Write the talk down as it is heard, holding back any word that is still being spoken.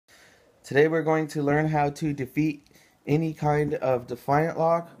Today we're going to learn how to defeat any kind of Defiant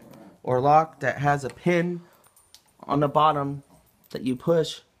lock or lock that has a pin on the bottom that you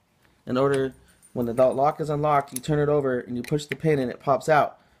push in order, when the lock is unlocked, you turn it over and you push the pin and it pops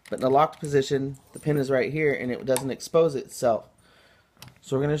out. But in the locked position, the pin is right here and it doesn't expose itself.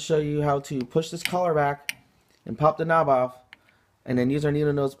 So we're going to show you how to push this collar back and pop the knob off, and then use our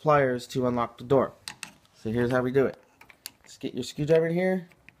needle nose pliers to unlock the door. So here's how we do it. Just get your screwdriver in here,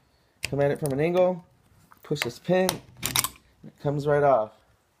 come at it from an angle, push this pin, and it comes right off.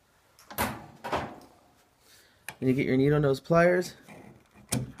 Then you get your needle nose pliers,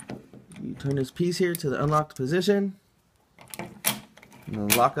 you turn this piece here to the unlocked position, and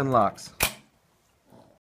the lock unlocks.